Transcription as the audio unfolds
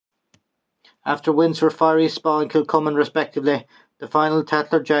After wins for Fiery Spa and Kilcummin respectively, the final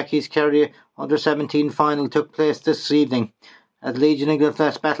Tatler Jackies Kerry Under-17 final took place this evening as Legion and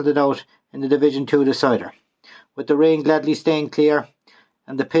Glenflesk battled it out in the Division 2 decider. With the rain gladly staying clear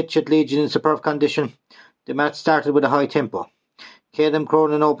and the pitch at Legion in superb condition, the match started with a high tempo. Caelan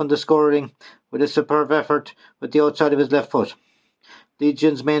Cronin opened the scoring with a superb effort with the outside of his left foot.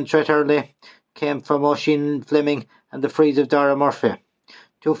 Legion's main threat early came from Oisin Fleming and the frees of Dara Murphy.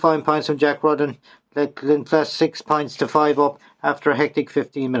 2 fine points from Jack Rudden led Glenflesk 6 points to 5 up after a hectic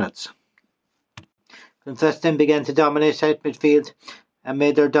 15 minutes. Glenflesk then began to dominate at midfield and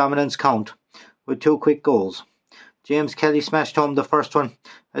made their dominance count with 2 quick goals. James Kelly smashed home the first one,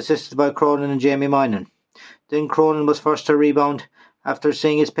 assisted by Cronin and Jamie Moynan. Then Cronin was first to rebound after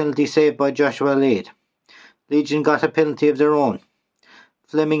seeing his penalty saved by Joshua Lade. Legion got a penalty of their own,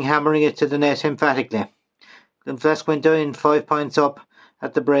 Fleming hammering it to the net emphatically. Glenflesk went down 5 points up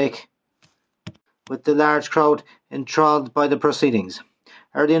at the break, with the large crowd enthralled by the proceedings.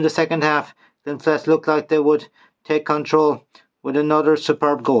 Early in the second half, Glenflesk looked like they would take control with another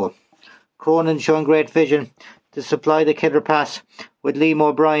superb goal. Cronin showing great vision to supply the killer pass, with Liam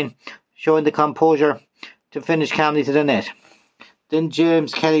O'Brien showing the composure to finish calmly to the net. Then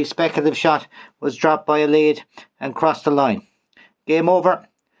James Kelly's speculative shot was dropped by a Lade and crossed the line. Game over?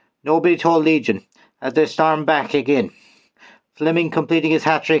 Nobody told Legion as they stormed back again. Fleming completing his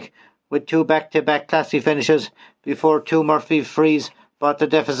hat-trick with 2 back-to-back classy finishes before 2 Murphy frees brought the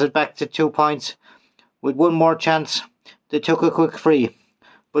deficit back to 2 points. With one more chance, they took a quick free,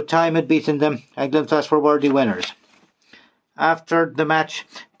 but time had beaten them and Glenflesk were worthy winners. After the match,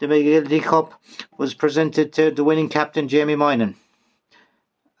 the McGilty Cup was presented to the winning captain Jamie Moynan.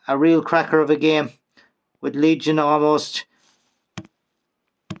 A real cracker of a game, with Legion almost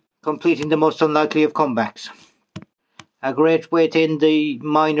completing the most unlikely of comebacks. A great way to end the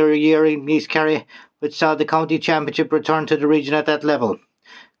minor year in East Kerry, which saw the county championship return to the region at that level.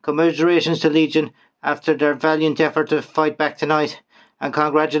 Commiserations to Legion after their valiant effort to fight back tonight, and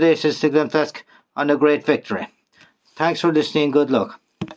congratulations to Glenflesk on a great victory. Thanks for listening and good luck.